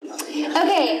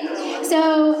Okay,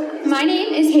 so my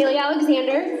name is Haley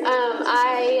Alexander.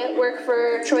 I work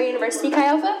for Troy University Chi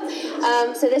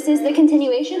Alpha. So this is the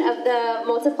continuation of the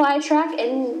multiply track,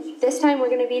 and this time we're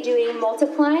going to be doing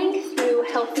multiplying through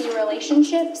healthy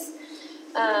relationships.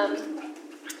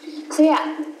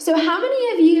 So how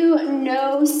many of you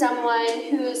know someone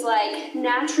who's like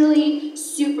naturally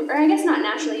super, or I guess not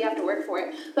naturally, you have to work for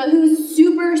it, but who's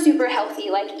super, super healthy,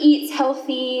 like eats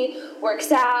healthy,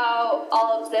 works out,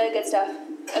 all of the good stuff?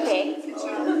 Okay,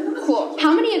 cool.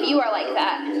 How many of you are like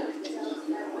that?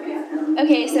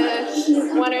 Okay,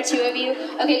 so one or two of you.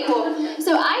 Okay, cool.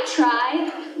 So I try,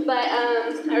 but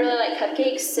I really like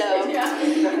cupcakes, so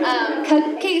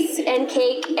cupcakes and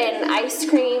cake and ice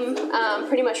cream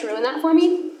pretty much ruin that for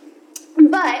me.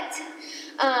 But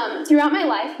throughout my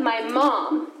life, my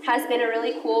mom has been a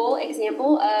really cool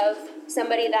example of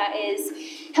somebody that is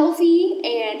healthy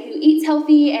and who eats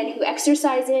healthy and who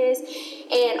exercises.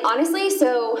 And honestly,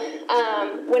 so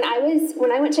when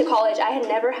I went to college, I had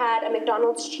never had a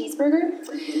McDonald's cheeseburger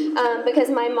because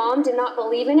my mom did not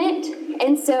believe in it.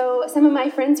 And so some of my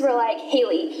friends were like,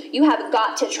 Haley, you have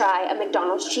got to try a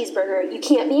McDonald's cheeseburger. You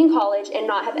can't be in college and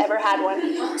not have ever had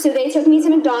one. So they took me to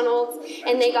McDonald's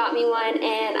and they got me one,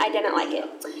 and I didn't like it.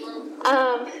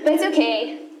 But it's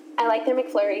okay. I like their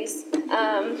McFlurries.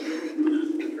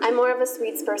 I'm more of a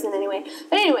sweets person anyway.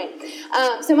 But anyway,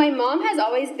 so my mom has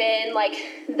always been like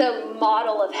the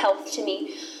model of health to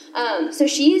me. So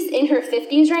she's in her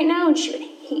 50s right now, and she would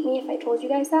hate me if I told you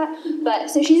guys that. But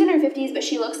so she's in her 50s, but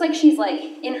she looks like she's like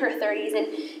in her 30s,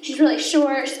 and she's really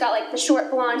short. She's got like the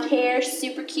short blonde hair. She's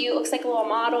super cute. Looks like a little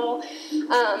model.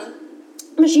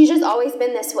 But she's just always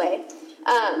been this way.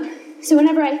 So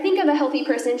whenever I think of a healthy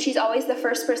person, she's always the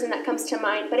first person that comes to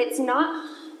mind. But it's not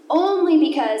only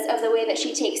because of the way that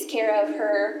she takes care of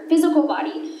her physical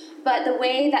body, but the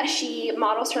way that she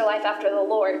models her life after the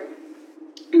Lord.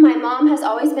 My mom has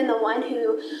always been the one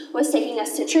who was taking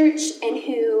us to church and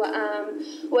who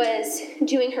was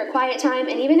doing her quiet time.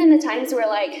 And even in the times where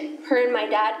like her and my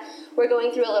dad were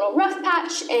going through a little rough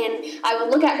patch, and I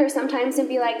would look at her sometimes and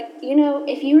be like, you know,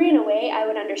 if you ran away, I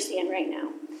would understand right now.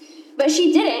 But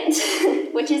she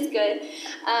didn't, which is good.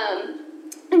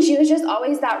 And she was just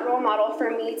always that role model for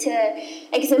me to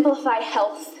exemplify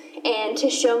health and to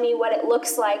show me what it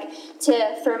looks like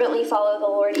to fervently follow the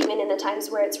Lord, even in the times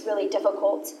where it's really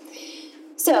difficult.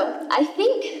 So I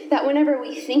think that whenever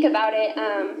we think about it,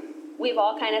 we've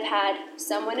all kind of had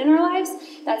someone in our lives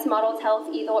that's modeled health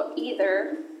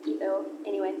either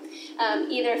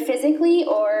physically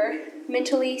or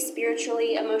mentally,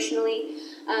 spiritually, emotionally.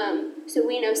 So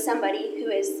we know somebody who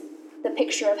is the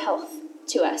picture of health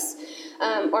to us.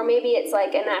 Or maybe it's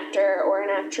like an actor or an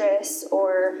actress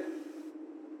or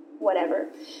whatever.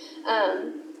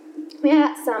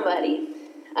 Somebody.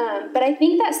 But I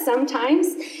think that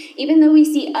sometimes, even though we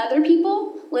see other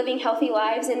people living healthy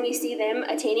lives and we see them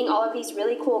attaining all of these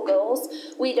really cool goals,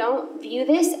 we don't view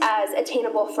this as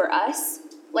attainable for us.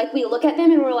 Like, we look at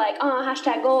them and we're like,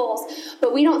 #goals,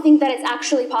 but we don't think that it's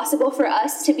actually possible for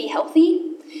us to be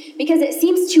healthy because it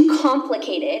seems too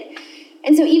complicated.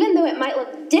 And so even though it might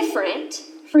look different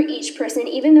for each person,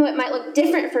 even though it might look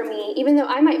different for me, even though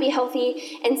I might be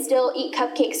healthy and still eat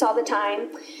cupcakes all the time,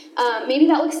 maybe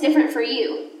that looks different for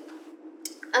you.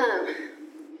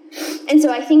 And so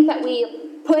I think that we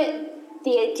put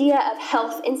the idea of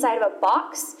health inside of a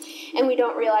box, and we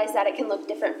don't realize that it can look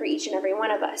different for each and every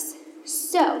one of us.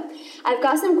 So I've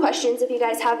got some questions if you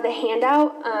guys have the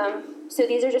handout. So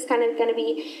these are just kind of going to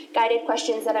be guided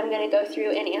questions that I'm going to go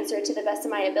through and answer to the best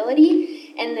of my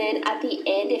ability. And then at the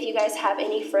end, if you guys have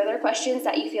any further questions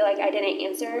that you feel like I didn't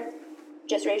answer,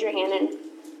 just raise your hand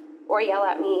or yell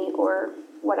at me or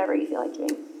whatever you feel like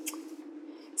doing.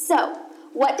 So,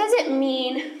 what does it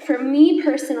mean for me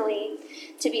personally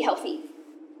to be healthy?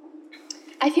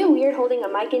 I feel weird holding a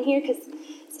mic in here because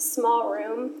it's a small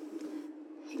room.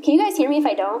 Can you guys hear me if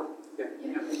I don't?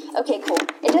 Okay, cool.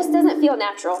 It just doesn't feel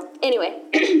natural. Anyway,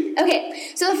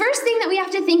 okay, so the first thing that we have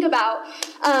to think about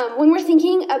when we're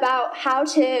thinking about how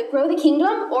to grow the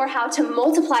kingdom or how to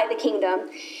multiply the kingdom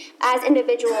as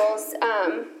individuals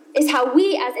is how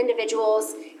we as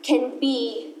individuals can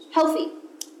be healthy.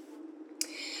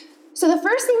 So the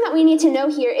first thing that we need to know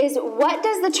here is, what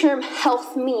does the term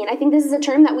health mean? I think this is a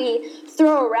term that we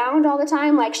throw around all the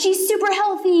time, like she's super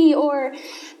healthy, or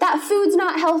that food's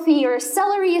not healthy, or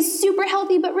celery is super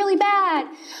healthy but really bad,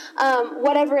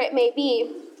 whatever it may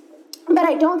be. But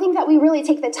I don't think that we really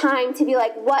take the time to be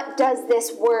like, what does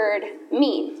this word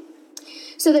mean?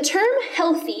 So the term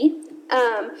healthy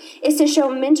is to show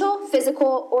mental,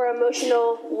 physical, or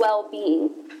emotional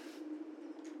well-being.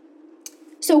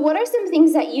 So So what are some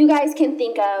things that you guys can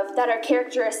think of that are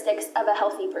characteristics of a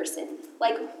healthy person?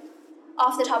 Like,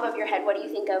 off the top of your head, what do you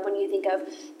think of when you think of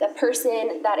the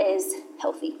person that is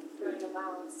healthy? Running a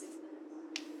mile in 6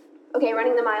 minutes. Okay,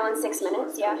 running the mile in 6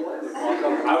 minutes, yeah.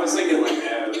 I was thinking like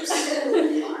abs.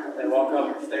 They walk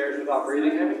up stairs without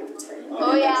breathing heavy?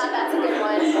 Oh yeah, that's a good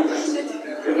one.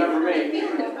 Good enough for me.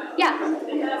 Yeah.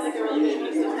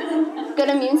 Good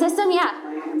immune system, yeah.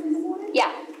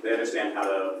 Yeah. They understand how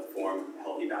to form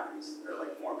healthy boundaries, or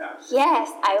like form boundaries.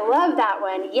 Yes, I love that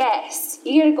one. Yes.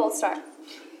 You get a gold star.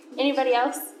 Anybody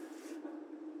else?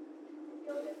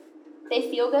 They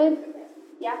feel good?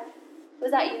 Yeah?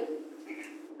 Was that you,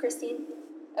 Christine?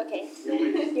 Okay.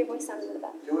 Your voice sounded in the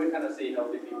back. You always kind of see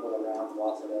healthy people around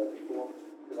lots of other people,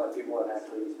 because like people are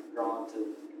naturally drawn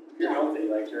to, you're healthy,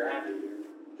 like you're happy.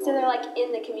 So they're like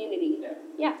in the community. Yeah.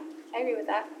 Yeah, I agree with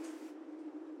that.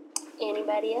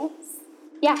 Anybody else?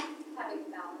 Yeah. Having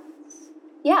balance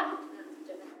Yeah. in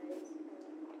different areas.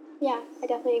 Yeah, I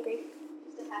definitely agree.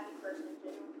 Just a happy person in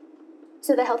general.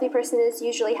 So the healthy person is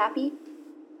usually happy?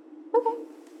 Okay.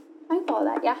 I can follow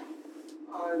that, yeah.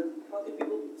 Healthy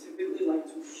people typically like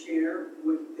to share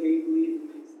what they believe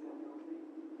makes them healthy.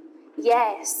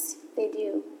 Yes, they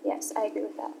do. Yes, I agree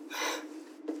with that.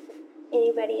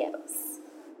 Anybody else?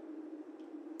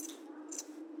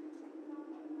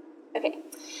 Okay.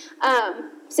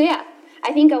 So yeah,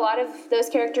 I think a lot of those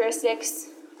characteristics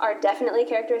are definitely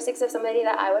characteristics of somebody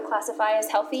that I would classify as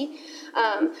healthy.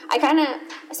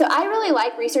 I really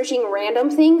like researching random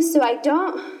things, so I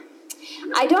don't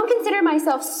consider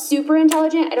myself super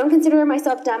intelligent. I don't consider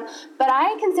myself dumb, but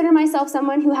I consider myself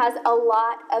someone who has a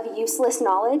lot of useless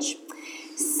knowledge.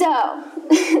 So,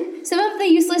 some of the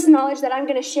useless knowledge that I'm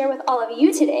going to share with all of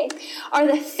you today are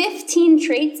the 15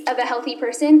 traits of a healthy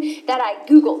person that I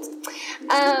Googled.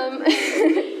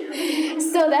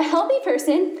 So the healthy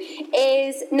person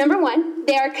is, number one,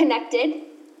 they are connected,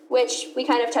 which we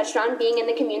kind of touched on, being in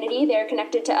the community. They're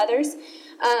connected to others.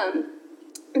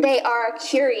 They are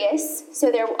curious,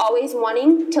 so they're always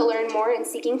wanting to learn more and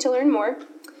seeking to learn more.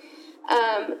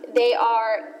 They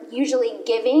are usually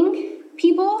giving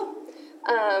people.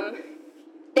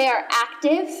 They are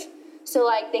active, so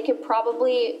like they could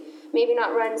probably maybe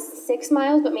not run 6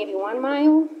 miles, but maybe 1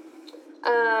 mile,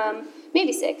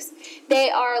 maybe 6. They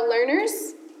are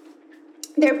learners.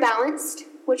 They're balanced,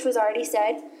 which was already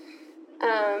said.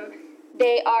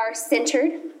 They are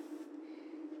centered,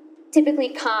 typically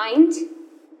kind,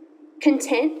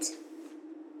 content,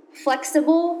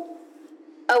 flexible,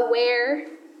 aware,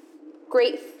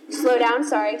 slow down,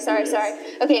 sorry.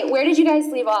 Okay, where did you guys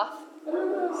leave off?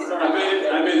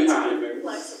 I've been time.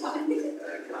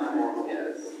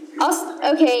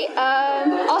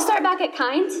 I'll start back at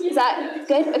kind. Is that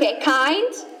good? Okay,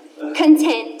 kind,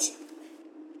 content,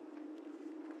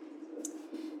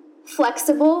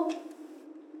 flexible,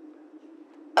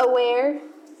 aware,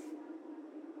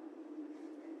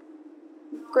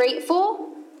 grateful.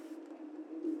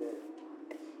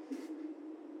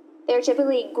 They're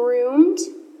typically groomed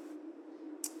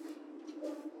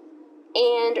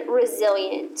and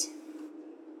resilient.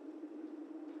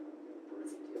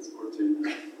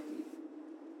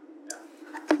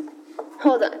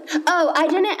 Hold on. Oh, I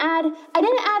didn't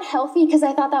add healthy because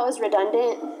I thought that was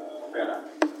redundant.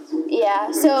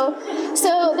 Yeah. So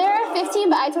there are 15,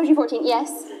 but I told you 14.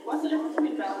 Yes. What's the difference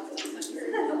between balanced and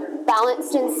centered?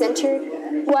 Balanced and centered.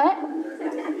 What?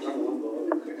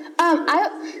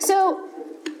 So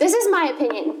this is my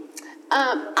opinion.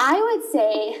 I would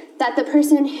say that the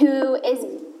person who is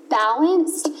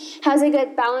balanced has a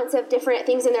good balance of different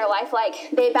things in their life. Like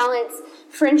they balance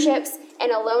friendships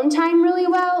and alone time really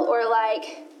well, or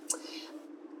like,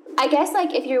 I guess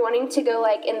like if you're wanting to go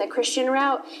like in the Christian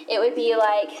route, it would be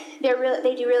like they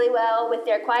do really well with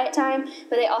their quiet time,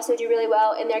 but they also do really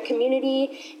well in their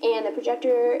community, and the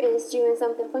projector is doing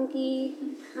something funky.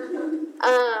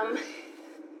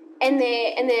 And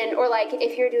then, or like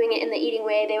if you're doing it in the eating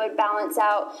way, they would balance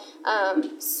out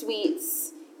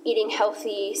sweets, eating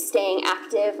healthy, staying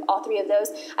active, all three of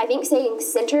those. I think saying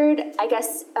centered, I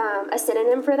guess a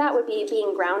synonym for that would be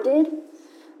being grounded.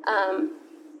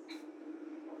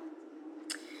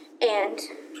 And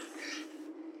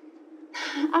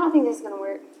I don't think this is going to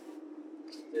work.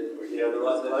 Yeah, the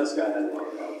last guy had a lot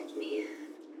of problems with it.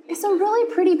 It's a really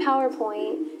pretty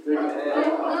PowerPoint.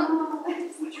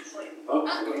 Oh,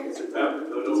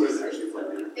 those are actually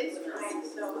funny. It's trying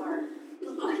so hard.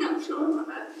 I'm not sure about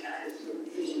that, guys.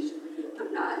 I'm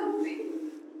not.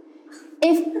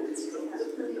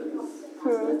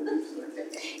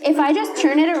 If I just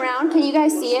turn it around, can you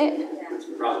guys see it?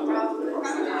 Probably.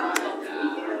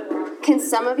 Can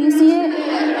some of you see it?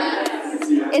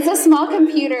 It's a small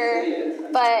computer,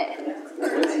 but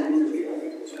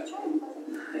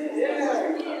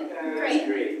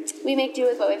we make do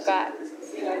with what we've got.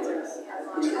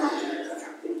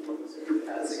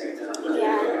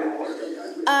 Yeah.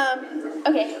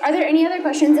 Okay, are there any other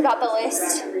questions about the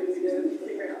list?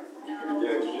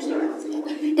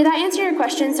 Did I answer your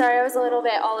question? Sorry, I was a little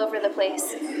bit all over the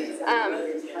place.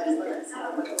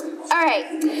 All right,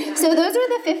 so those are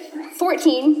the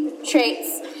 14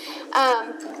 traits.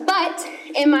 But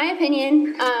in my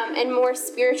opinion, and more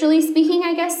spiritually speaking,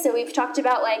 I guess, so we've talked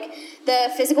about like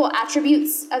the physical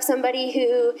attributes of somebody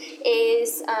who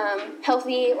is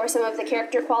healthy, or some of the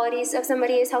character qualities of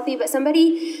somebody is healthy, but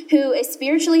somebody who is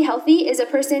spiritually healthy is a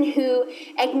person who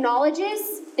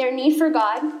acknowledges their need for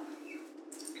God.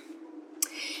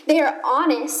 They are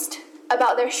honest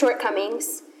about their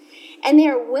shortcomings, and they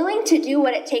are willing to do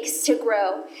what it takes to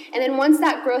grow. And then once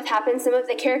that growth happens, some of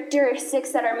the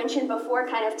characteristics that are mentioned before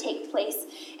kind of take place.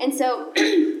 And so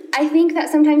I think that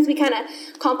sometimes we kind of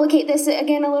complicate this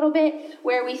again a little bit,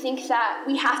 where we think that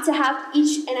we have to have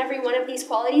each and every one of these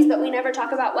qualities, but we never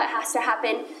talk about what has to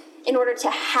happen in order to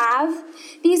have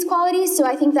these qualities. So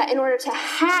I think that in order to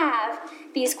have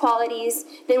these qualities,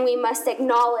 then we must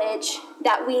acknowledge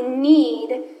that we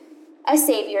need a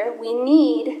Savior. We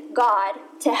need God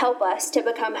to help us to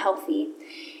become healthy.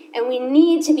 And we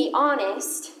need to be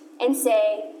honest and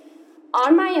say,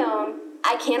 on my own,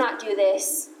 I cannot do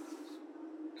this.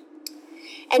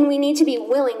 And we need to be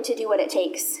willing to do what it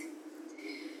takes.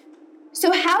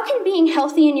 So how can being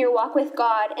healthy in your walk with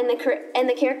God and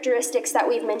the characteristics that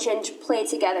we've mentioned play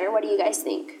together? What do you guys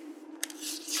think?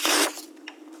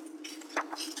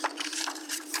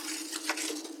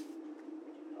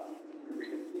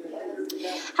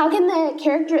 How can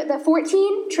the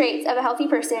 14 traits of a healthy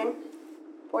person,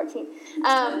 14,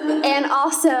 and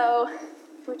also,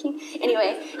 14,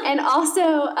 anyway, and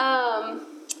also,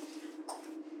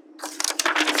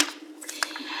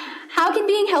 how can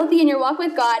being healthy in your walk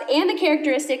with God and the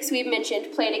characteristics we've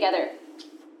mentioned play together?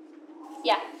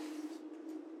 Yeah.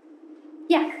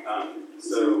 Yeah.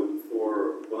 So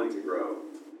for willing to grow,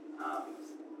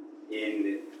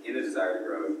 in the desire to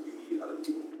grow, you need other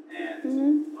people.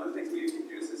 And one of the things we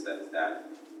introduce is that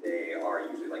they are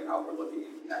usually like outward looking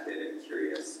and connected and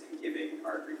curious and giving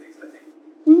are three things that I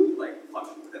think like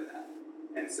function within that.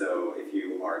 And so if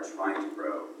you are trying to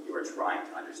grow, you are trying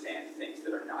to understand things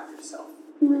that are not yourself.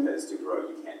 Because to grow,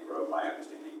 you can't grow by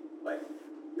understanding like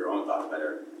your own thoughts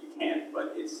better. You can,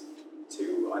 but it's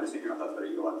to understand your own thoughts better,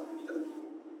 you go out and meet other people.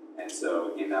 And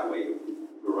so in that way,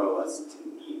 grow us to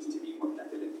need to be more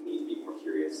connected and need to be more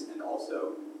curious, and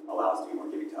also allow us to be more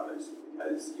giving to others,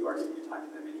 because you are giving your time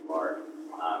to them and you are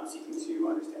seeking to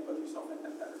understand both yourself and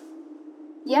them better.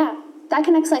 Yeah, that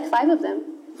connects like 5 of them.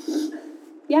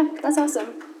 Yeah, that's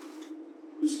awesome.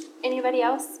 Anybody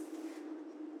else?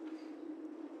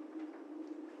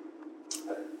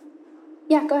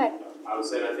 Yeah, go ahead. I was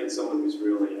saying I think someone who's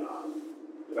really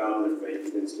devout in their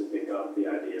faith tends to pick up the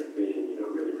idea of being,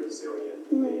 really resilient,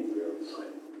 being really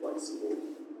flexible.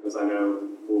 Because I know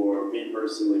for me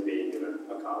personally, being in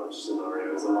a college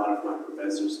scenario, is a lot of my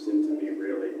professors tend to be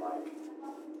really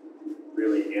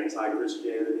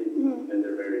anti-Christianity, and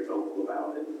they're very vocal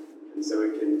about it. And so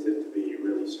it can tend to be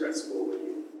really stressful when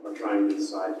you are trying to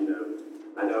decide,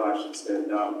 I know I should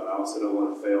stand up, but I also don't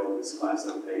want to fail this class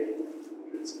I'm paying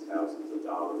hundreds of thousands of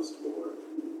dollars for.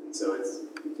 And so it's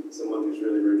someone who's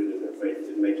really rooted in their faith,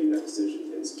 and making that decision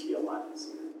tends to be a lot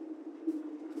easier.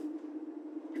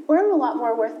 Or a lot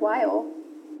more worthwhile.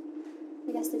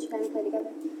 I guess the two kind of play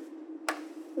together.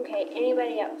 Okay,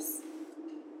 anybody else?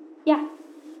 Yeah.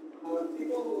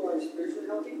 People who are spiritually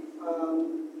healthy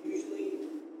usually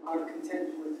are content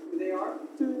with who they are,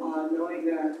 knowing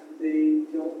that they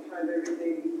don't have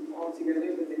everything all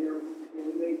together, but they never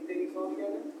can make things all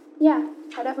together. Yeah,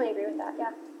 I definitely agree with that.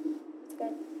 Yeah, that's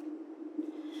good.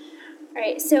 All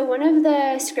right, so one of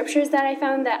the scriptures that I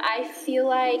found that I feel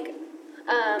like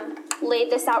laid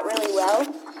this out really well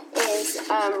is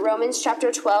Romans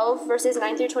chapter 12, verses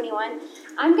 9 through 21.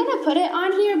 I'm going to put it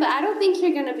on here, but I don't think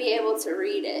you're going to be able to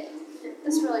read it.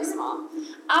 It's really small.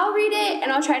 I'll read it,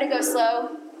 and I'll try to go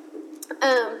slow.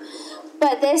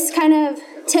 But this kind of,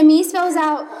 to me, spells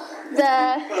out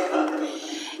the...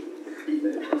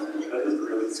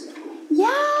 Yeah,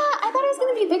 I thought it was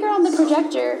going to be bigger on the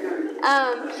projector.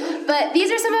 But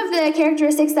these are some of the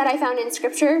characteristics that I found in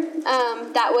Scripture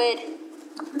that would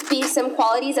be some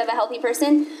qualities of a healthy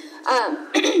person.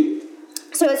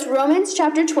 So it's Romans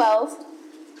chapter 12,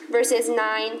 verses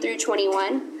 9 through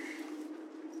 21.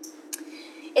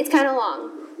 It's kind of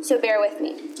long, so bear with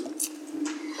me.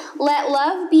 Let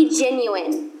love be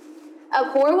genuine.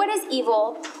 Abhor what is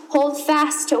evil, hold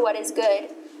fast to what is good.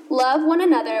 Love one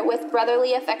another with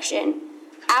brotherly affection.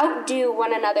 Outdo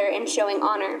one another in showing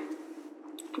honor.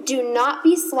 Do not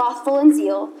be slothful in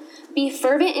zeal. Be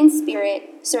fervent in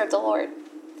spirit. Serve the Lord.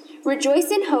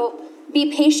 Rejoice in hope.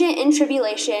 Be patient in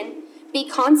tribulation. Be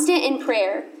constant in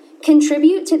prayer.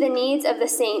 Contribute to the needs of the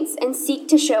saints and seek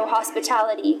to show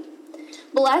hospitality.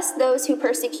 Bless those who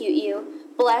persecute you.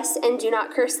 Bless and do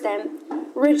not curse them.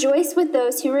 Rejoice with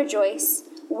those who rejoice.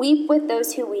 Weep with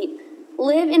those who weep.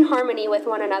 Live in harmony with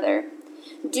one another.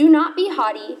 Do not be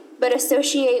haughty, but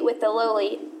associate with the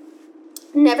lowly.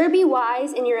 Never be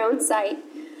wise in your own sight.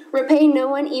 Repay no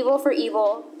one evil for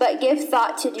evil, but give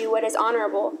thought to do what is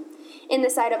honorable in the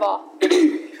sight of all.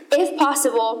 If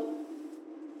possible,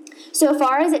 so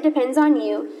far as it depends on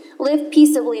you, live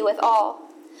peaceably with all.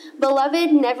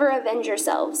 Beloved, never avenge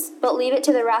yourselves, but leave it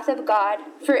to the wrath of God,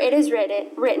 for it is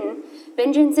written,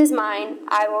 Vengeance is mine,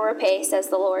 I will repay, says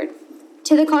the Lord.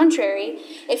 To the contrary,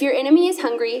 if your enemy is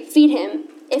hungry, feed him.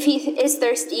 If he is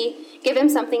thirsty, give him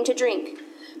something to drink.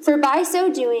 For by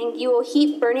so doing, you will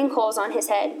heap burning coals on his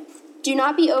head. Do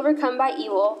not be overcome by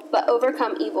evil, but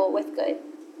overcome evil with good.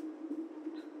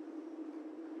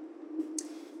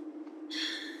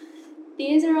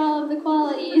 These are all of the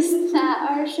qualities that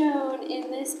are shown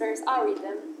in this verse. I'll read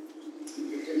them.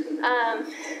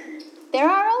 There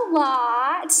are a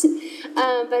lot,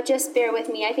 but just bear with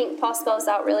me. I think Paul spells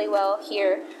out really well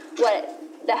here what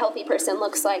the healthy person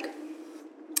looks like.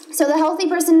 So the healthy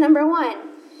person, number 1,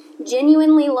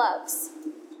 genuinely loves.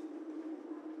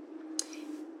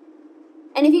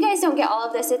 And if you guys don't get all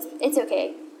of this, it's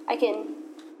okay.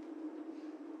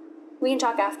 We can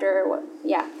talk after.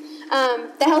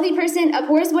 The healthy person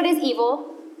abhors what is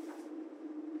evil,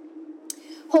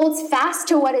 holds fast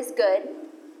to what is good,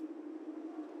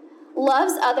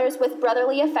 loves others with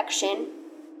brotherly affection,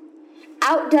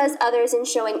 outdoes others in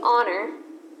showing honor,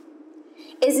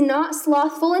 is not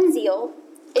slothful in zeal,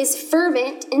 is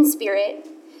fervent in spirit,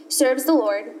 serves the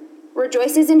Lord,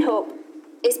 rejoices in hope,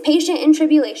 is patient in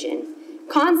tribulation,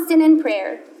 constant in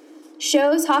prayer,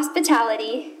 shows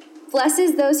hospitality,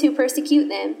 blesses those who persecute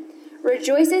them,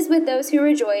 rejoices with those who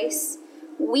rejoice,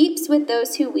 weeps with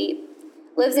those who weep,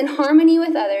 lives in harmony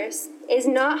with others, is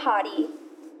not haughty,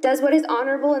 does what is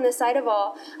honorable in the sight of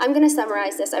all. I'm going to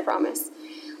summarize this, I promise.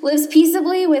 Lives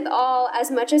peaceably with all as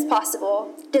much as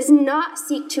possible, does not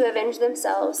seek to avenge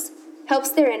themselves, helps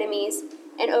their enemies,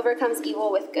 and overcomes evil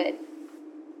with good.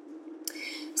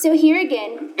 So here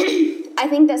again, I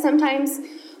think that sometimes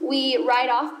we write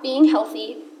off being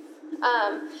healthy.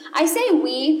 I say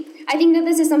we. I think that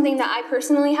this is something that I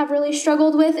personally have really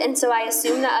struggled with, and so I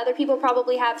assume that other people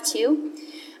probably have too.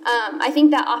 I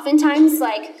think that oftentimes,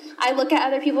 I look at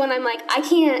other people and I'm like, I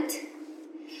can't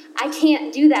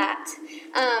do that.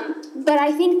 But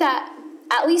I think that,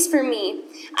 at least for me,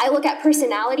 I look at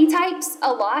personality types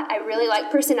a lot. I really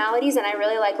like personalities, and I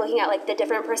really like looking at the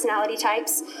different personality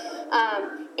types.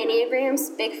 Enneagrams,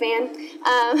 big fan.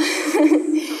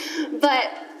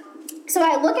 So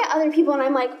I look at other people and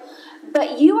I'm like,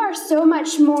 but you are so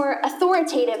much more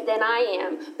authoritative than I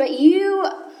am. But you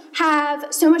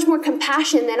have so much more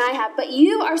compassion than I have. But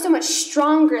you are so much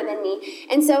stronger than me.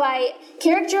 And so I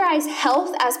characterize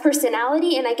health as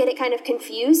personality, and I get it kind of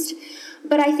confused.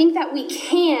 But I think that we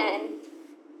can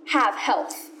have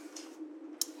health.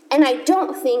 And I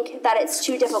don't think that it's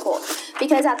too difficult,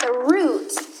 because at the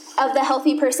root of the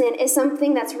healthy person is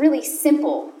something that's really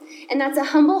simple. And that's a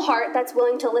humble heart that's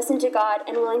willing to listen to God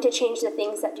and willing to change the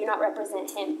things that do not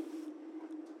represent Him.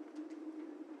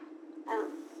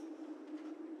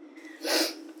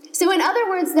 So in other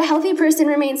words, the healthy person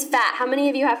remains fat. How many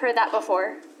of you have heard that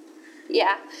before?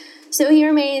 Yeah. So he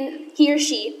or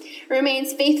she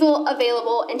remains faithful,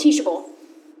 available, and teachable.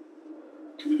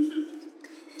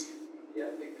 Yeah, I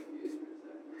think confused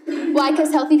for a second. Why?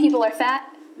 Because healthy people are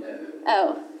fat? No.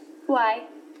 Oh. Why?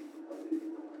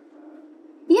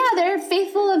 Yeah, they're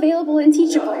faithful, available, and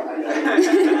teachable.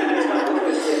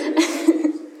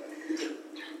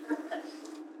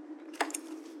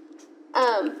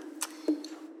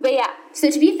 But yeah, so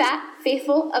to be fat,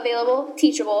 faithful, available,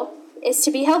 teachable is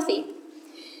to be healthy.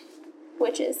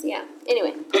 Which is, yeah.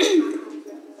 Anyway.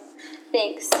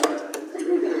 Thanks.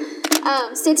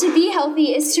 So to be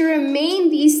healthy is to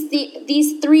remain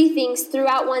these three things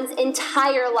throughout one's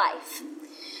entire life.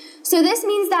 So this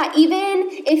means that even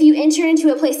if you enter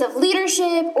into a place of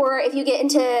leadership, or if you get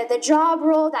into the job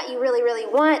role that you really, really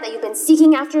want, that you've been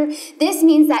seeking after, this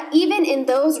means that even in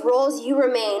those roles you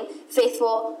remain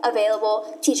faithful,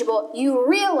 available, teachable. You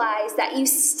realize that you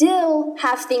still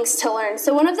have things to learn.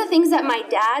 So one of the things that my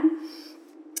dad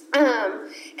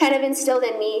kind of instilled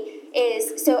in me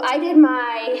is, so I did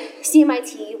my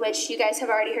CMIT, which you guys have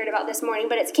already heard about this morning,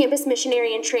 but it's Campus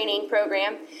Missionary and Training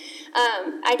Program.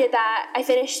 I did that. I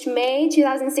finished May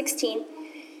 2016,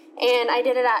 and I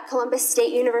did it at Columbus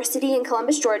State University in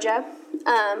Columbus, Georgia.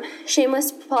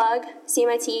 Shameless plug,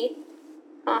 CMIT,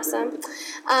 awesome.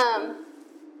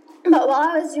 But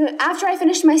while after I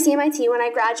finished my CMIT, when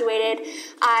I graduated,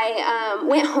 I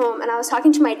went home and I was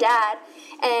talking to my dad,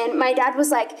 and my dad was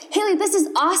like, Haley, this is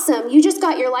awesome. You just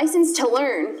got your license to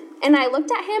learn. And I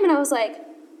looked at him and I was like,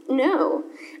 no,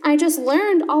 I just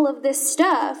learned all of this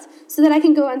stuff so that I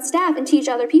can go on staff and teach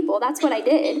other people. That's what I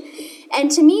did. And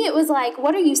to me, it was like,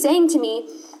 what are you saying to me?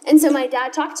 And so my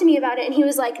dad talked to me about it, and he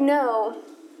was like, no,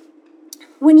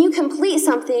 when you complete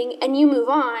something and you move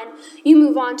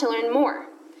on to learn more.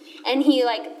 And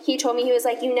he told me, he was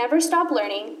like, you never stop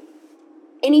learning.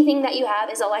 Anything that you have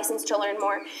is a license to learn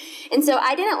more. And so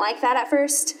I didn't like that at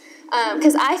first,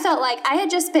 because I felt like I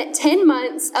had just spent 10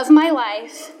 months of my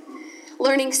life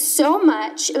learning so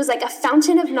much. It was like a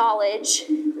fountain of knowledge,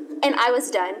 and I was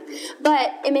done.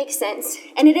 But it makes sense,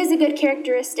 and it is a good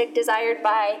characteristic desired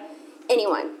by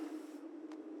anyone.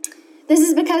 This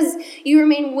is because you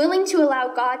remain willing to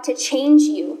allow God to change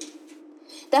you.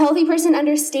 The healthy person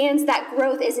understands that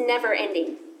growth is never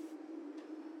ending.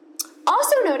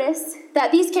 Also notice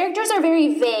that these characters are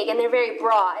very vague and they're very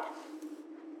broad.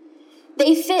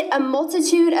 They fit a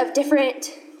multitude of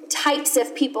different types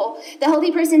of people. The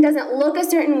healthy person doesn't look a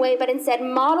certain way, but instead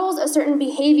models a certain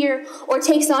behavior or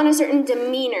takes on a certain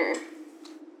demeanor.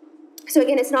 So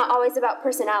again, it's not always about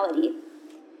personality.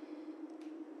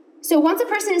 So once a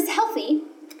person is healthy,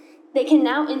 they can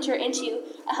now enter into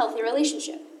a healthy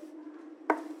relationship.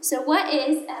 So what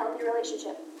is a healthy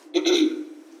relationship?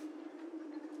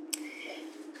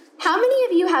 How many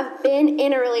of you have been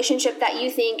in a relationship that you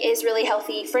think is really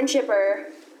healthy, friendship or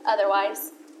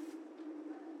otherwise?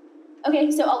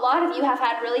 Okay, so a lot of you have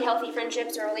had really healthy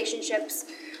friendships or relationships.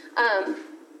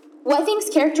 What things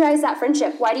characterize that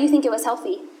friendship? Why do you think it was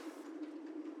healthy?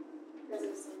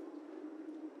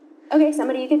 Okay,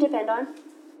 somebody you could depend on.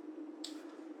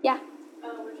 Yeah.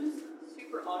 We're just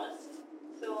super honest.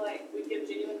 So, like, we give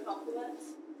genuine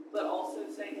compliments, but also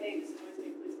say, hey, this annoys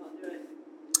me, please don't do it.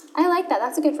 I like that.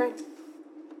 That's a good friend.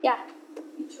 Yeah.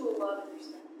 Mutual love and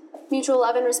respect. Mutual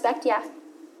love and respect, yeah.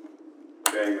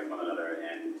 Bearing with one another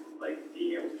and like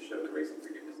being able to show grace and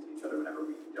forgiveness to each other whenever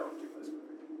we don't do what is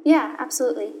perfect. Yeah,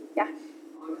 absolutely. Yeah.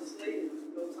 Honestly, it was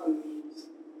built on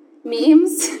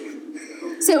Memes?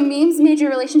 memes. So memes made your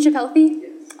relationship healthy?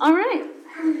 Yes. All right.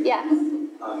 Yeah.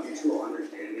 Mutual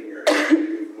understanding or empathy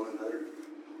with one another.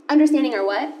 Understanding or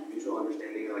what? Mutual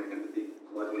understanding or like empathy.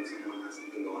 Like when someone has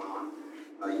something going on,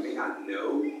 you may not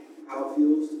know how it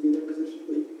feels to be in their position,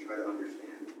 but you can try to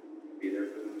understand, be there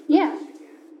for them as Yeah. best as you can.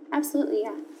 Absolutely,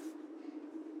 yeah.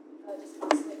 Just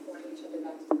constantly pouring each other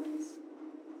back to praise.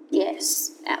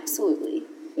 Yes, absolutely.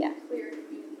 Yeah. Clear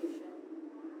communication.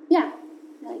 Yeah.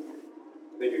 I like that.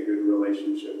 I think a good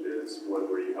relationship is one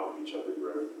where you help each other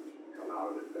grow, come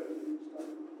out of it better than you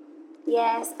started.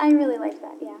 Yes, I really like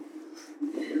that, yeah.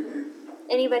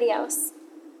 Anybody else?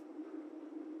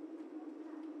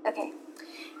 Okay.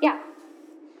 Yeah.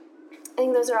 I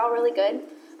think those are all really good.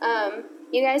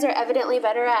 You guys are evidently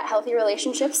better at healthy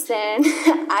relationships than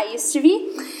I used to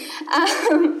be.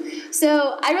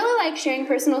 So I really like sharing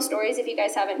personal stories, if you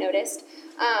guys haven't noticed.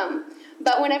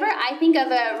 But whenever I think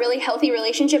of a really healthy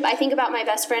relationship, I think about my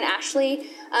best friend, Ashley.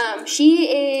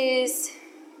 She is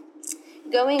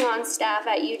going on staff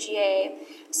at UGA,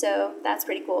 so that's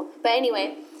pretty cool. But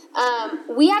anyway,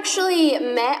 we actually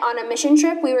met on a mission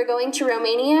trip. We were going to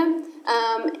Romania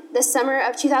the summer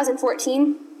of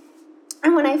 2014.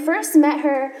 And when I first met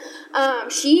her,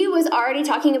 she was already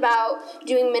talking about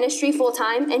doing ministry full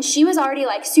time, and she was already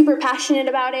like super passionate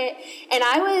about it. And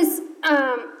I was,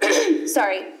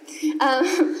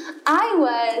 I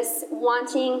was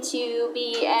wanting to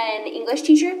be an English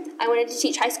teacher. I wanted to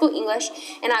teach high school English,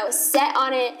 and I was set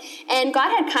on it. And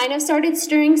God had kind of started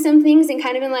stirring some things and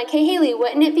kind of been like, hey, Haley,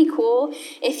 wouldn't it be cool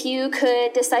if you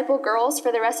could disciple girls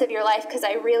for the rest of your life? Because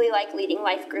I really like leading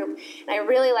life group, and I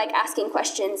really like asking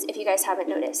questions, if you guys haven't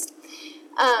noticed.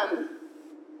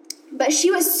 But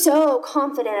she was so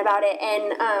confident about it,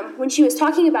 and when she was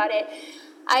talking about it,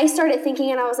 I started thinking,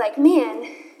 and I was like, man,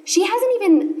 she hasn't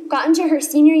even gotten to her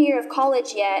senior year of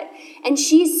college yet, and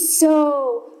she's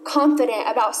so confident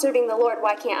about serving the Lord.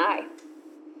 Why can't I?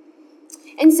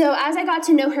 And so as I got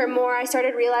to know her more, I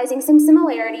started realizing some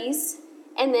similarities,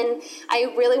 and then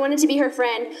I really wanted to be her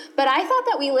friend. But I thought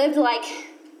that we lived like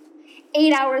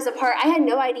 8 hours apart. I had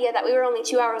no idea that we were only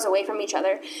 2 hours away from each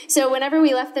other. So whenever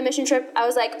we left the mission trip, I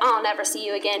was like, I'll never see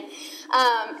you again.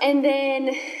 And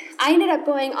then I ended up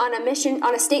going on a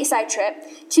stateside trip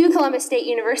to Columbus State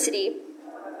University,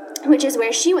 which is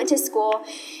where she went to school,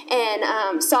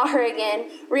 and saw her again,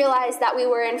 realized that we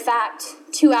were in fact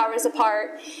 2 hours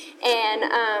apart,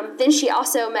 and then she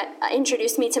also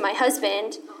introduced me to my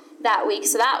husband that week,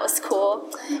 so that was cool.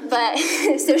 But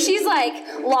so she's like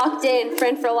locked in,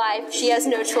 friend for life. She has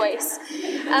no choice.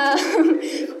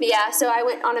 But yeah, so I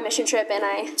went on a mission trip and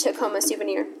I took home a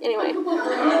souvenir. Anyway.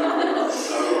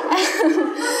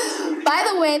 By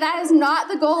the way, that is not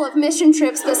the goal of mission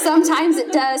trips, but sometimes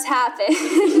it does happen.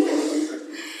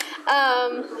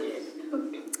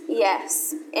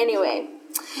 Yes. Anyway.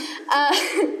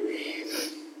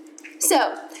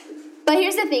 But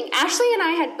here's the thing. Ashley and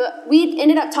I we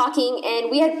ended up talking, and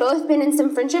we had both been in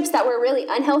some friendships that were really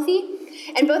unhealthy,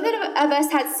 and both of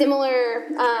us had similar,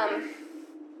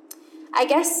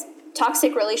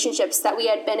 toxic relationships that we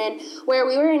had been in, where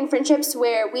we were in friendships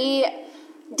where we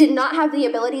did not have the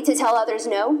ability to tell others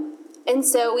no, and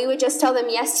so we would just tell them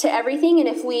yes to everything, and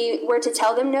if we were to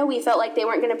tell them no, we felt like they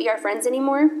weren't going to be our friends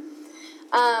anymore.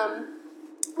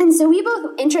 And so we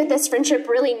both entered this friendship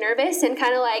really nervous and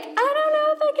kind of like, I don't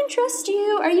know if I can trust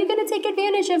you. Are you going to take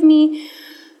advantage of me?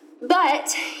 But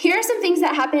here are some things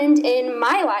that happened in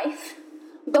my life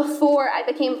before I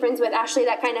became friends with Ashley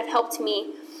that kind of helped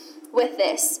me with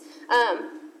this.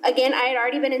 Again, I had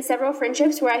already been in several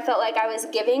friendships where I felt like I was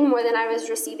giving more than I was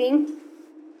receiving.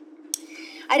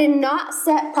 I did not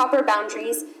set proper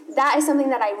boundaries. That is something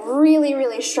that I really,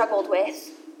 really struggled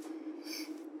with.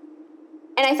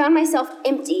 And I found myself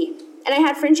empty. And I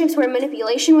had friendships where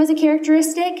manipulation was a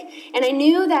characteristic, and I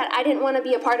knew that I didn't want to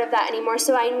be a part of that anymore,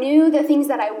 so I knew the things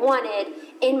that I wanted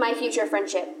in my future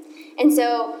friendship. And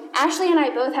so Ashley and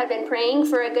I both had been praying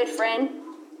for a good friend,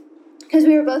 because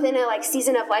we were both in a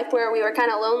season of life where we were kind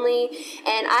of lonely,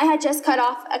 and I had just cut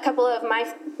off a couple of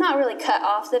my, not really cut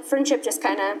off, the friendship just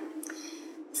kind of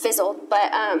fizzled,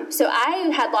 but so I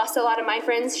had lost a lot of my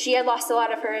friends, she had lost a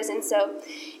lot of hers, and so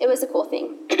it was a cool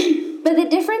thing. But the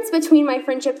difference between my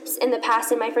friendships in the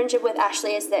past and my friendship with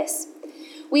Ashley is this.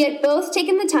 We had both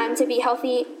taken the time to be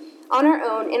healthy on our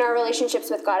own in our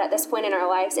relationships with God at this point in our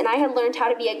lives, and I had learned how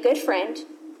to be a good friend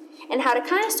and how to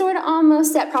kind of sort of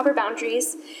almost set proper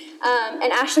boundaries,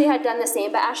 and Ashley had done the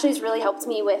same, but Ashley's really helped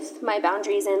me with my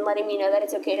boundaries and letting me know that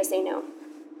it's okay to say no.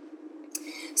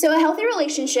 So a healthy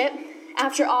relationship,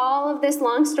 after all of this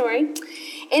long story,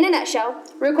 in a nutshell,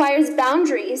 requires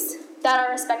boundaries that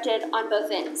are respected on both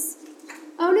ends.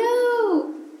 Oh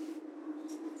no!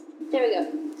 There we go.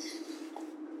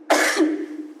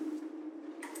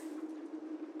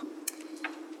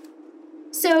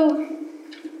 So,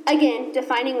 again,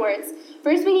 defining words.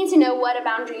 First, we need to know what a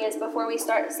boundary is before we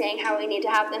start saying how we need to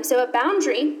have them. So a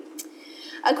boundary,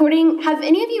 have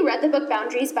any of you read the book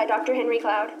Boundaries by Dr. Henry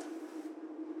Cloud?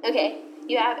 Okay,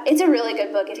 you have. It's a really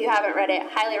good book. If you haven't read it,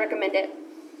 highly recommend it.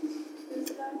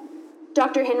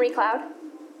 Dr. Henry Cloud.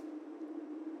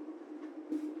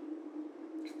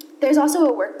 There's also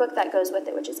a workbook that goes with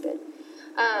it, which is good.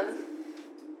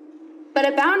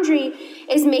 But a boundary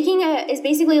is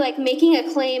basically like making a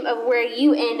claim of where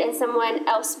you end and someone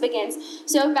else begins.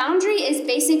 So a boundary is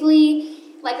basically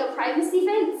like a privacy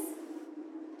fence.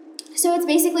 So it's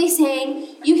basically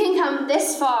saying you can come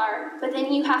this far, but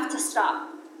then you have to stop,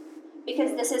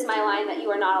 because this is my line that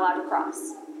you are not allowed to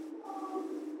cross.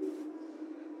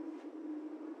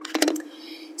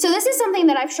 So this is something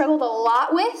that I've struggled a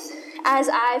lot with as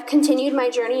I've continued my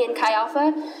journey in Chi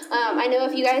Alpha. I know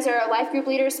if you guys are life group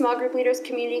leaders, small group leaders,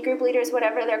 community group leaders,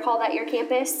 whatever they're called at your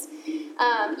campus,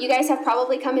 you guys have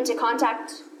probably come into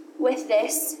contact with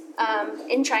this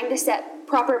in trying to set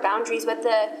proper boundaries with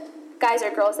the guys or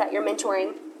girls that you're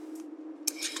mentoring.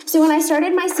 So when I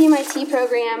started my CMIT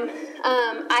program,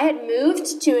 I had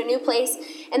moved to a new place,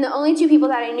 and the only two people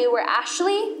that I knew were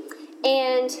Ashley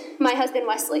and my husband,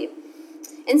 Wesley.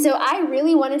 And so I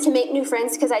really wanted to make new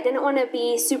friends because I didn't want to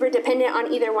be super dependent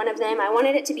on either one of them. I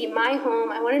wanted it to be my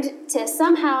home. I wanted to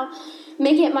somehow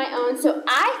make it my own. So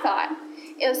I thought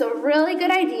it was a really good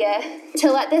idea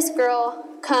to let this girl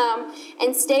come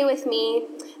and stay with me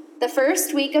the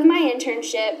first week of my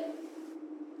internship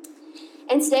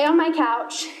and stay on my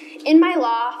couch in my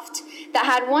loft that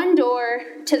had one door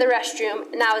to the restroom,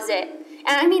 and that was it.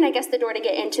 And I guess the door to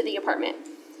get into the apartment.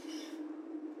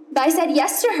 But I said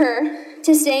yes to her,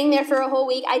 to staying there for a whole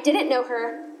week. I didn't know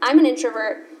her. I'm an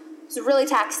introvert. It was really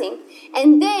taxing.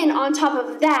 And then on top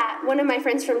of that, one of my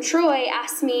friends from Troy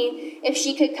asked me if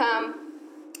she could come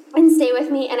and stay with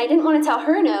me, and I didn't want to tell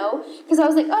her no, because I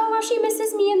was like, oh, well, she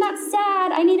misses me, and that's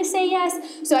sad. I need to say yes.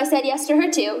 yes. So I said yes to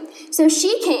her too. So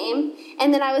she came,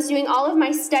 and then I was doing all of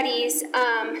my studies,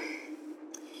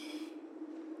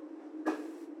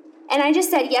 and I just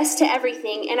said yes to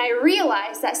everything. And I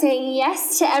realized that saying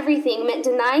yes to everything meant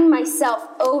denying myself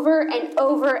over and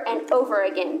over and over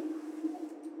again.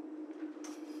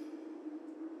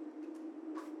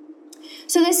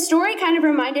 So this story kind of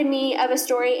reminded me of a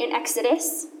story in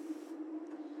Exodus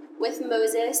with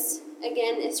Moses.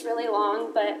 Again, it's really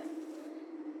long, but...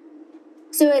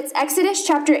 So it's Exodus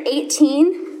chapter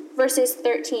 18, verses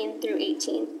 13 through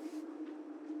 18.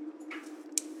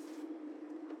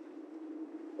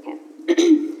 Okay.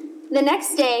 The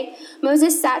next day,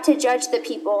 Moses sat to judge the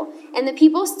people, and the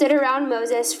people stood around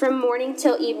Moses from morning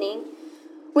till evening.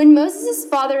 When Moses'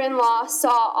 father-in-law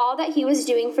saw all that he was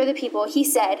doing for the people, he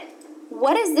said,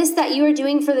 "What is this that you are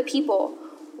doing for the people?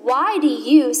 Why do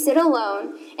you sit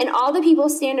alone, and all the people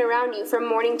stand around you from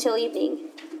morning till evening?"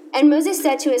 And Moses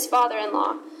said to his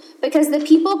father-in-law, "Because the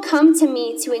people come to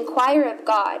me to inquire of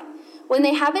God. When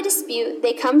they have a dispute,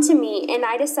 they come to me, and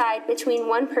I decide between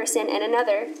one person and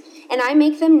another, and I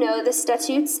make them know the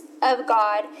statutes of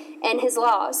God and his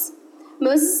laws."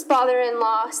 Moses'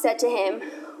 father-in-law said to him,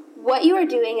 "What you are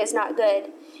doing is not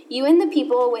good. You and the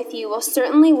people with you will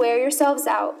certainly wear yourselves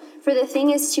out, for the thing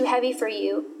is too heavy for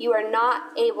you. You are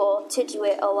not able to do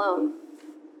it alone."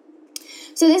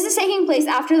 So this is taking place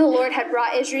after the Lord had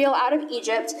brought Israel out of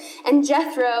Egypt, and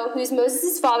Jethro, who's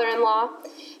Moses' father-in-law,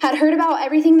 had heard about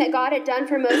everything that God had done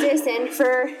for Moses and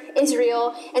for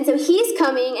Israel. And so he's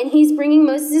coming, and he's bringing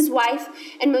Moses' wife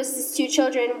and Moses' 2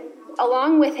 children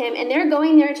along with him, and they're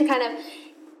going there to kind of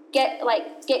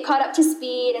get caught up to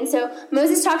speed. And so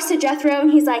Moses talks to Jethro,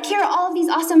 and he's like, "Here are all of these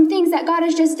awesome things that God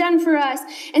has just done for us."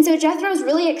 And so Jethro's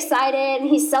really excited, and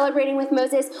he's celebrating with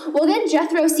Moses. Well, then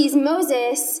Jethro sees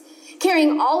Moses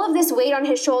carrying all of this weight on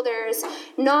his shoulders,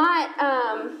 not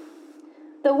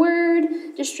the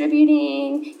word,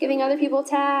 distributing, giving other people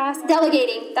tasks,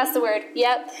 delegating, that's the word,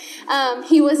 yep.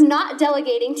 He was not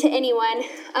delegating to anyone.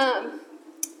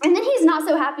 And then he's not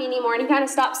so happy anymore, and he kind of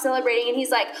stops celebrating, and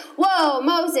he's like, "Whoa,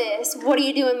 Moses, what are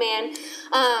you doing, man?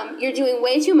 You're doing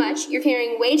way too much. You're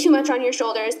carrying way too much on your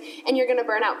shoulders, and you're going to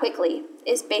burn out quickly,"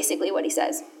 is basically what he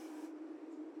says.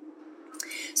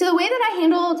 So the way that I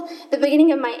handled the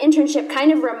beginning of my internship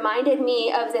kind of reminded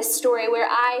me of this story where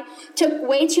I took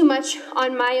way too much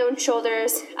on my own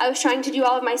shoulders. I was trying to do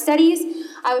all of my studies.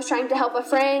 I was trying to help a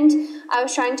friend. I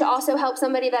was trying to also help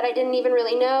somebody that I didn't even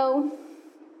really know.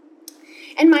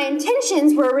 And my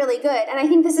intentions were really good. And I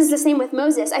think this is the same with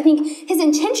Moses. I think his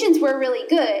intentions were really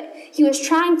good. He was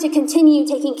trying to continue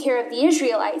taking care of the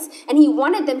Israelites, and he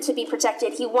wanted them to be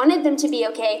protected. He wanted them to be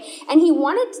okay, and he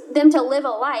wanted them to live a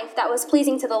life that was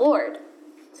pleasing to the Lord.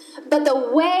 But the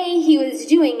way he was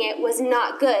doing it was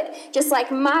not good, just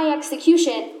like my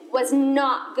execution was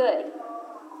not good.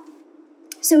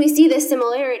 So we see this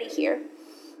similarity here.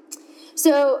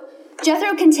 So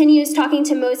Jethro continues talking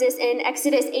to Moses in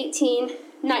Exodus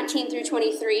 18:19 through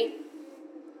 23.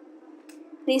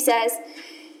 And he says,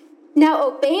 "Now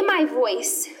obey my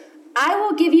voice. I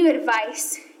will give you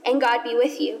advice, and God be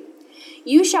with you.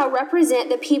 You shall represent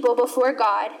the people before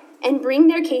God and bring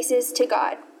their cases to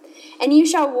God. And you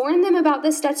shall warn them about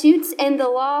the statutes and the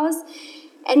laws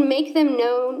and make them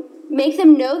know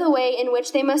the way in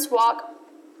which they must walk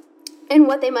and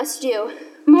what they must do.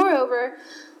 Moreover,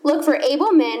 look for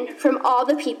able men from all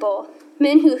the people,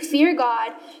 men who fear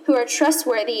God, who are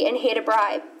trustworthy and hate a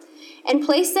bribe. And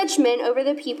place such men over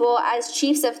the people as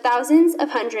chiefs of thousands, of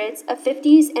hundreds, of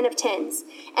 50s, and of 10s,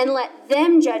 and let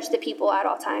them judge the people at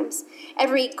all times.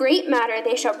 Every great matter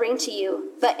they shall bring to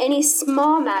you, but any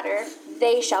small matter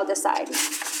they shall decide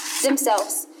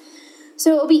themselves.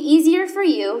 So it will be easier for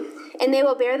you, and they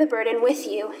will bear the burden with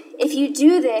you. If you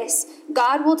do this,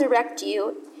 God will direct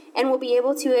you, and you will be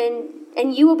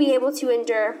able to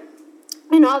endure.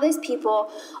 And all this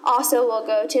people also will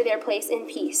go to their place in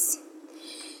peace."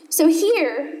 So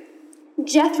here,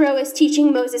 Jethro is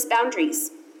teaching Moses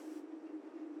boundaries.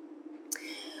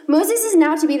 Moses is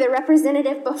now to be the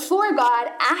representative before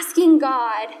God, asking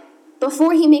God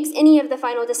before he makes any of the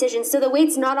final decisions. So the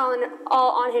weight's not all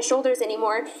on his shoulders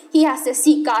anymore. He has to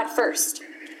seek God first.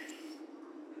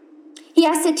 He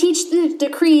has to teach the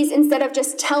decrees instead of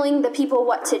just telling the people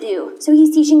what to do. So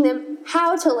he's teaching them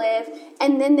how to live,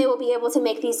 and then they will be able to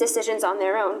make these decisions on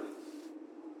their own.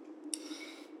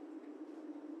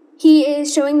 He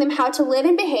is showing them how to live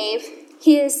and behave.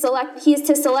 He is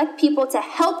to select people to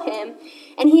help him,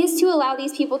 and he is to allow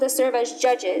these people to serve as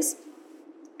judges,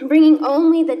 bringing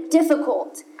only the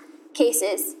difficult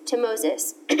cases to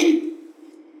Moses.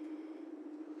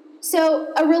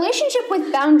 So a relationship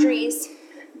with boundaries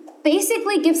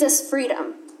basically gives us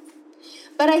freedom.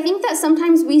 But I think that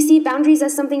sometimes we see boundaries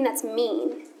as something that's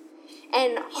mean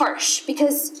and harsh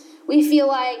because we feel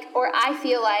like, or I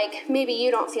feel like, maybe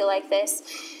you don't feel like this,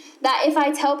 that if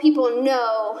I tell people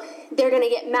no, they're going to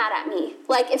get mad at me.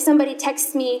 Like if somebody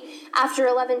texts me after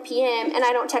 11 p.m. and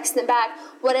I don't text them back,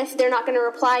 what if they're not going to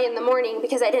reply in the morning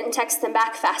because I didn't text them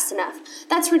back fast enough?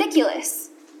 That's ridiculous.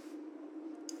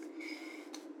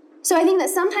 So I think that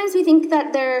sometimes we think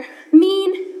that they're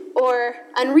mean or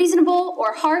unreasonable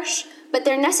or harsh, but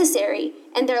they're necessary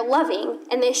and they're loving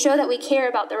and they show that we care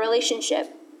about the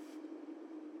relationship.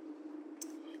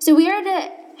 So we are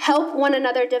to help one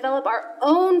another develop our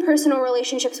own personal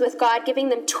relationships with God, giving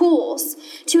them tools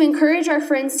to encourage our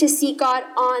friends to seek God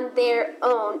on their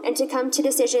own and to come to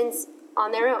decisions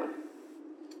on their own.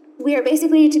 We are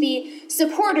basically to be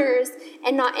supporters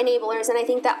and not enablers, and I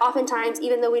think that oftentimes,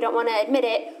 even though we don't want to admit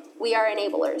it, we are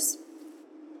enablers.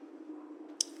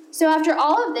 So after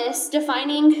all of this,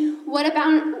 defining what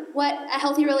a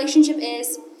healthy relationship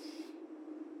is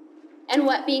and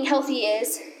what being healthy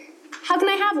is, how can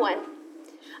I have one?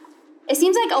 It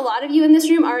seems like a lot of you in this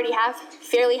room already have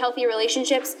fairly healthy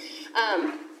relationships,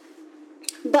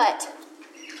 but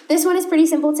this one is pretty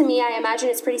simple to me. I imagine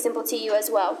it's pretty simple to you as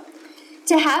well.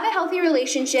 To have a healthy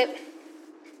relationship,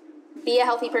 be a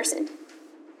healthy person.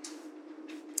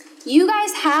 You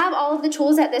guys have all of the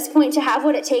tools at this point to have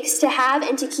what it takes to have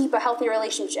and to keep a healthy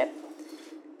relationship.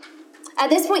 At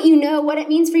this point, you know what it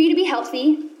means for you to be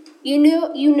healthy. You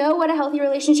know what a healthy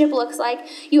relationship looks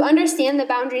like. You understand the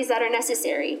boundaries that are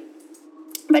necessary.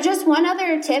 But just one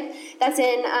other tip that's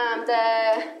in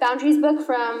the Boundaries book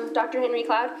from Dr. Henry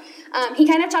Cloud. He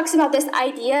kind of talks about this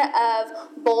idea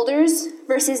of boulders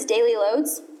versus daily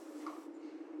loads.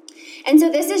 And so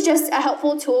this is just a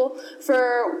helpful tool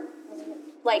for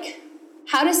like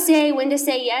how to say when to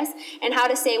say yes and how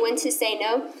to say when to say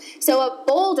no. So a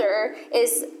boulder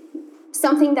is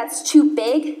something that's too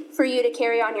big for you to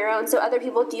carry on your own. So other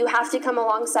people do have to come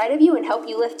alongside of you and help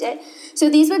you lift it. So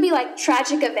these would be like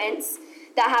tragic events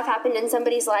that have happened in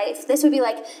somebody's life. This would be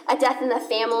like a death in the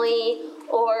family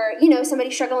or,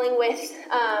 somebody struggling with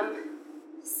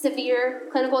severe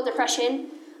clinical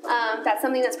depression. That's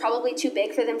something that's probably too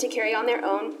big for them to carry on their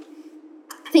own.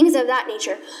 Things of that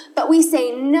nature. But we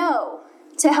say no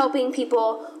to helping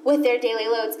people with their daily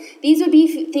loads. These would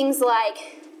be things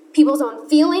like people's own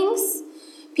feelings,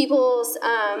 people's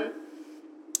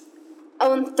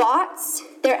own thoughts,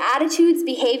 their attitudes,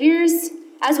 behaviors,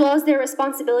 as well as their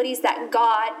responsibilities that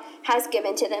God has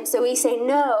given to them. So we say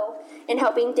no in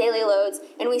helping daily loads,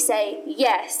 and we say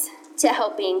yes to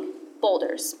helping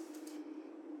boulders.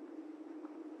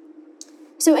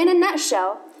 So in a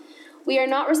nutshell, we are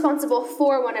not responsible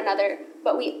for one another,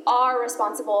 but we are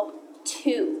responsible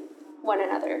to one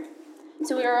another.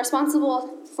 So we are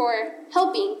responsible for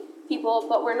helping people,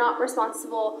 but we're not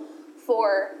responsible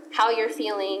for how you're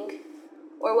feeling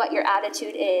or what your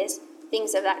attitude is,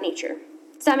 things of that nature.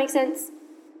 Does that make sense?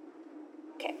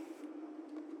 Okay.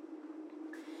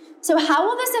 So how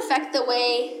will this affect the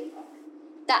way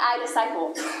that I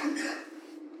disciple?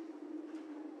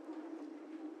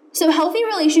 So healthy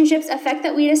relationships affect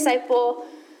the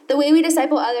way we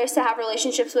disciple others to have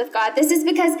relationships with God. This is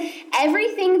because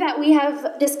everything that we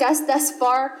have discussed thus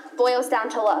far boils down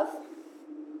to love.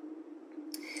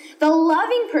 The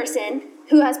loving person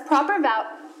who has proper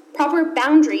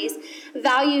boundaries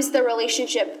values the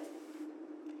relationship.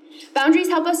 Boundaries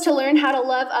help us to learn how to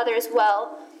love others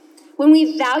well. When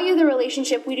we value the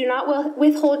relationship, we do not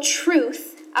withhold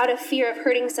truth out of fear of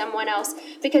hurting someone else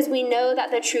because we know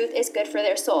that the truth is good for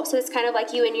their soul. So it's kind of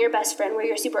like you and your best friend where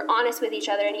you're super honest with each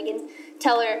other and you can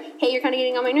tell her, hey, you're kind of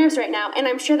getting on my nerves right now. And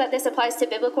I'm sure that this applies to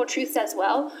biblical truths as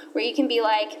well, where you can be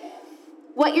like,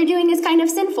 what you're doing is kind of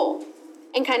sinful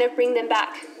and kind of bring them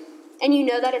back. And you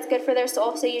know that it's good for their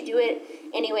soul, so you do it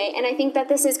anyway. And I think that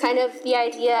this is kind of the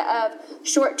idea of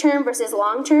short-term versus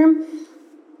long-term.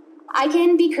 I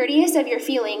can be courteous of your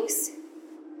feelings,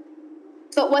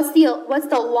 but what's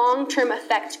the long-term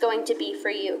effect going to be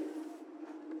for you?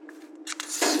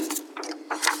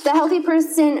 The healthy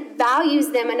person values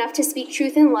them enough to speak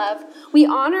truth in love. We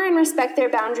honor and respect their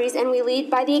boundaries, and we lead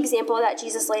by the example that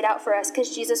Jesus laid out for us,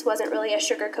 because Jesus wasn't really a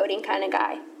sugarcoating kind of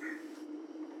guy.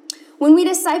 When we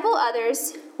disciple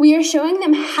others, we are showing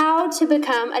them how to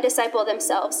become a disciple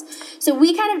themselves. So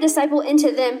we kind of disciple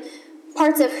into them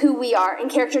parts of who we are and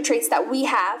character traits that we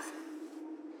have.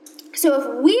 So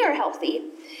if we are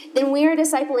healthy, then we are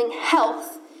discipling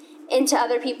health into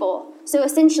other people. So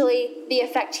essentially, the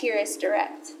effect here is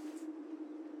direct.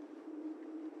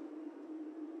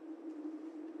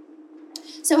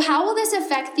 So how will this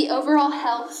affect the overall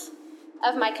health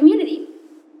of my community?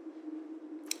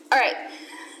 All right.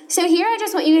 So here I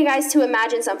just want you guys to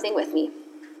imagine something with me.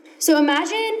 So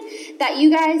imagine that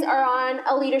you guys are on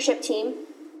a leadership team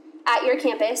at your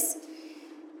campus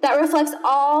that reflects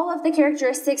all of the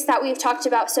characteristics that we've talked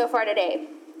about so far today.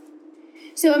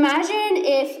 So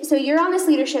so you're on this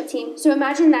leadership team. So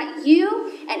imagine that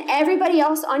you and everybody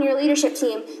else on your leadership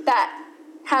team that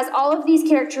has all of these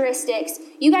characteristics,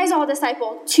 you guys all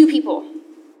disciple 2 people.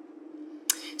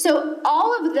 So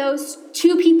all of those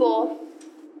 2 people,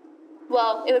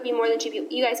 well, it would be more than 2 people.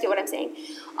 You guys get what I'm saying.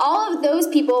 All of those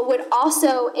people would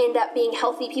also end up being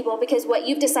healthy people because what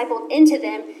you've discipled into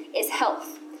them is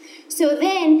health. So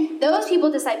then those people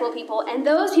disciple people, and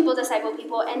those people disciple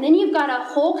people, and then you've got a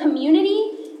whole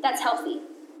community that's healthy.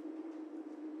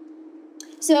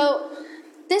 So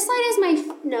this slide is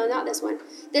no, not this one.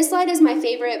 This slide is my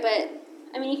favorite, but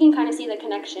I mean, you can kind of see the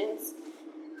connections.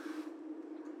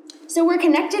 So we're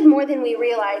connected more than we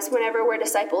realize whenever we're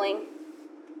discipling.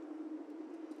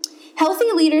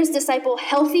 Healthy leaders disciple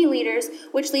healthy leaders,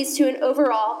 which leads to an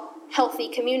overall healthy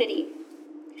community.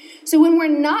 So when we're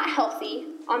not healthy,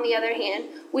 on the other hand,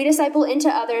 we disciple into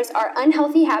others our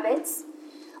unhealthy habits,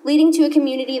 leading to a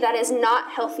community that is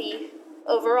not healthy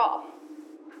overall.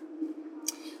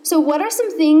 So what are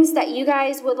some things that you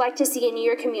guys would like to see in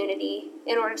your community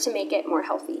in order to make it more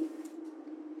healthy?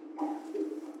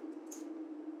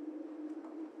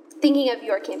 Thinking of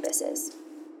your campuses.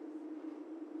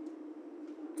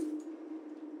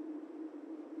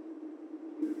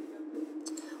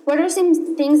 What are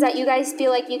some things that you guys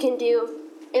feel like you can do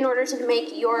in order to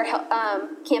make your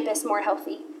campus more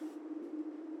healthy?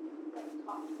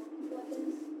 Talk to more people, I guess.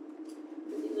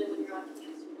 Because usually when you're on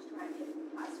campus, you're just trying to get from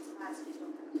class to class, and you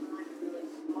don't have time to really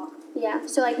talk. Yeah,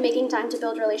 so like making time to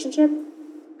build relationship.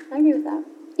 I agree with that.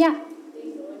 Yeah.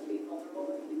 Being willing to be vulnerable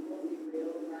with people and be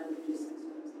real rather than just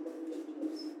sometimes the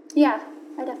relationships. Yeah,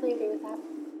 I definitely agree with that.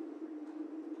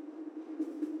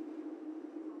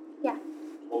 Yeah.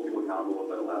 Hold people accountable,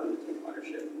 but allow them to take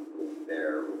ownership of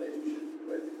their relationship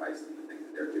with Christ and the things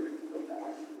that they're doing to build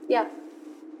that. Yeah.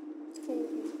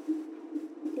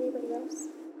 Anybody else?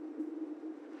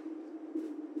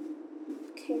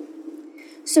 Okay.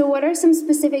 So what are some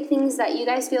specific things that you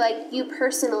guys feel like you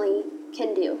personally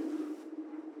can do?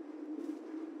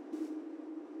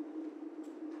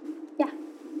 Yeah.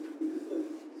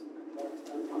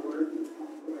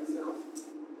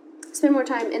 Spend more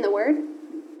time in the Word?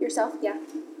 Yourself? Yeah.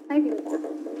 I agree with that.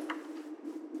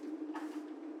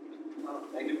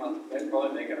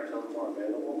 Probably making ourselves more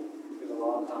available, because a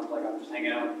lot of times, like, I'm just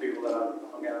hanging out with people that I've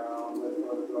hung out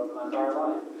with throughout my entire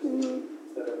life.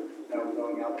 Instead of,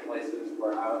 going out to places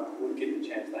where I would get the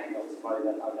chance to hang out with somebody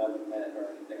that I've never met or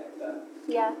anything like that.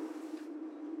 Yeah.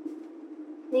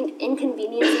 I think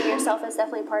inconveniencing yourself is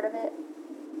definitely part of it.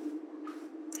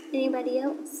 Anybody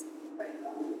else?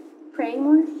 Praying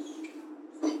more?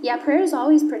 Yeah, prayer is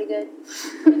always pretty good.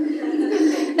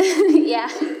 Yeah.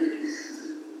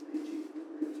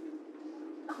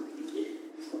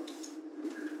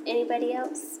 Anybody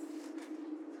else?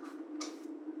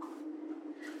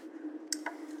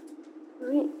 All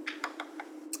right.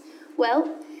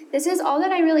 Well, this is all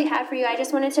that I really had for you. I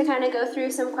just wanted to kind of go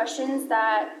through some questions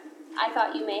that I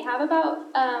thought you may have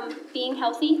about being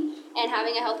healthy and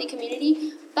having a healthy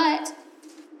community. But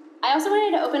I also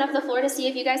wanted to open up the floor to see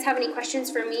if you guys have any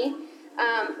questions for me.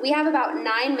 We have about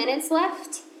 9 minutes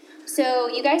left, so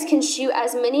you guys can shoot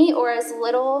as many or as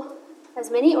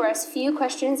few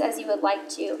questions as you would like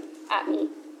to at me.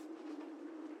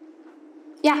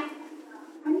 Yeah?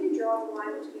 How do you draw the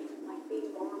line between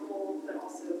being vulnerable but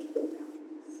also keeping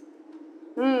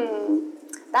boundaries?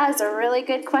 That is a really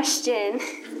good question.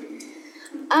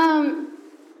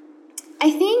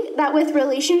 I think that with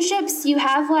relationships, you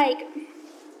have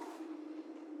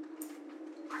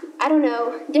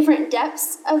different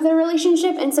depths of the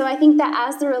relationship. And so I think that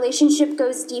as the relationship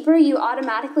goes deeper, you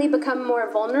automatically become more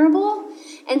vulnerable.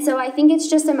 And so I think it's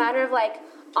just a matter of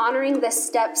honoring the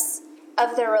steps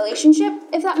of the relationship,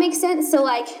 if that makes sense. So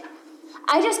I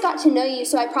just got to know you,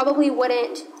 so I probably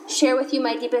wouldn't share with you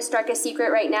my deepest, darkest secret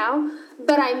right now,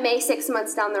 but I may 6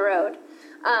 months down the road.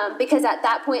 Because at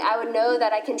that point, I would know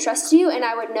that I can trust you, and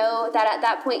I would know that at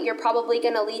that point, you're probably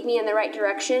going to lead me in the right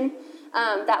direction.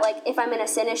 That if I'm in a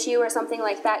sin issue or something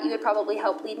like that, you would probably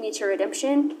help lead me to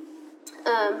redemption.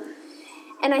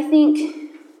 And I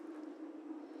think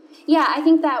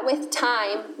that with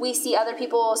time, we see other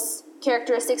people's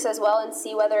characteristics as well and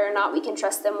see whether or not we can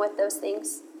trust them with those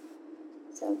things.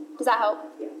 So, does that help?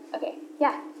 Yeah. Okay,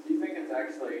 yeah. Do you think it's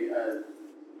actually a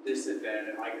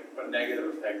disadvantage, a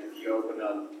negative effect if you open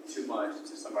up too much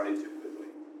to somebody too quickly?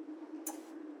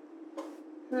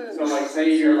 So like,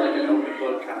 say you're like an open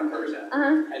book kind of person,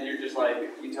 Uh-huh. and you're just like,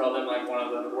 you tell them like one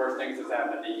of the worst things that's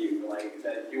happened to you, like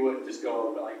that you wouldn't just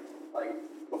go up and like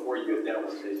before you had dealt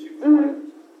with the issue, like,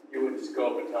 you wouldn't just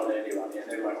go up and tell anybody,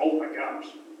 and they're like, oh my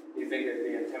gosh. Do you think they'd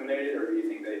be intimidated, or do you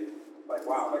think they'd like,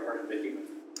 wow, that person's a human?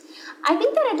 I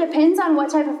think that it depends on what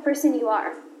type of person you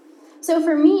are. So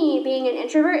for me, being an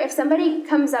introvert, if somebody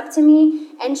comes up to me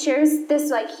and shares this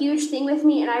like huge thing with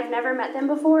me and I've never met them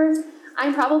before,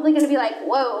 I'm probably going to be like,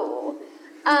 whoa.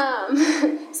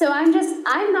 So I'm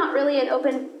not really an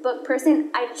open book person.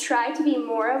 I try to be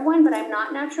more of one, but I'm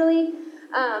not naturally.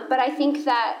 But I think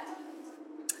that,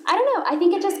 I don't know, I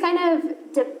think it just kind of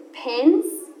depends.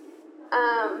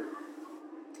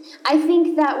 I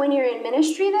think that when you're in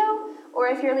ministry though, or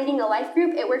if you're leading a life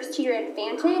group, it works to your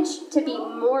advantage to be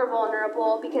more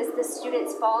vulnerable because the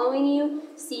students following you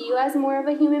see you as more of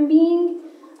a human being.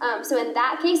 So in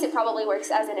that case, it probably works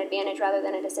as an advantage rather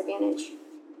than a disadvantage.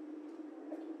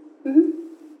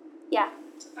 Yeah.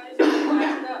 I just want to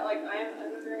add that, like,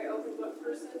 I'm a very open book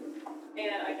person,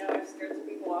 and I know I've scared some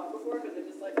people off before because I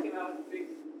just, like, came out with big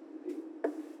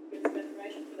bits of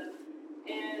information for them.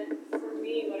 And for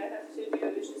me, what I have to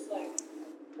do is just, like,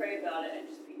 pray about it and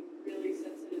just be really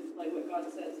sensitive to, like, what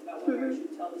God says about whether I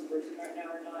should tell this person right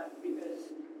now or not, because,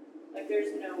 like,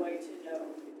 there's no way to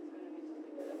know if it's going to be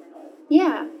something for them or not.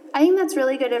 Yeah, I think that's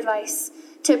really good advice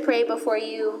to pray before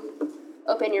you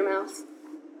open your mouth.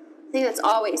 I think that's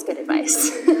always good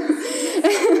advice.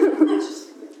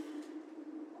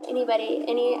 Anybody,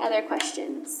 any other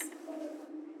questions?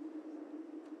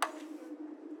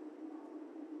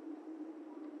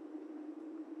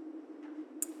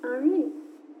 All right.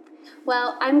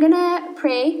 Well, I'm going to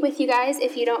pray with you guys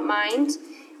if you don't mind,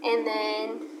 and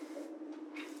then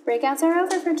breakouts are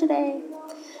over for today.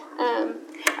 All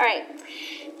right.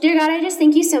 Dear God, I just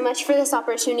thank you so much for this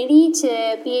opportunity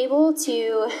to be able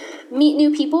to meet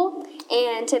new people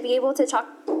and to be able to talk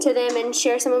to them and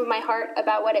share some of my heart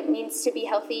about what it means to be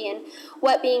healthy and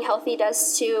what being healthy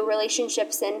does to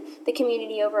relationships and the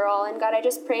community overall. And God, I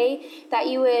just pray that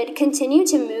you would continue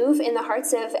to move in the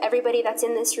hearts of everybody that's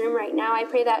in this room right now. I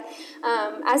pray that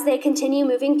as they continue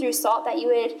moving through SALT, that you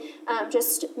would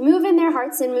just move in their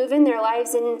hearts and move in their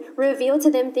lives and reveal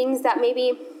to them things that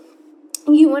maybe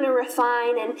you want to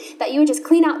refine, and that you would just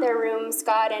clean out their rooms,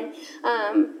 God. And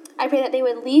I pray that they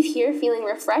would leave here feeling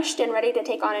refreshed and ready to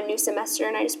take on a new semester.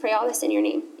 And I just pray all this in your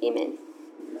name. Amen.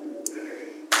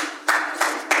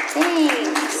 Thanks.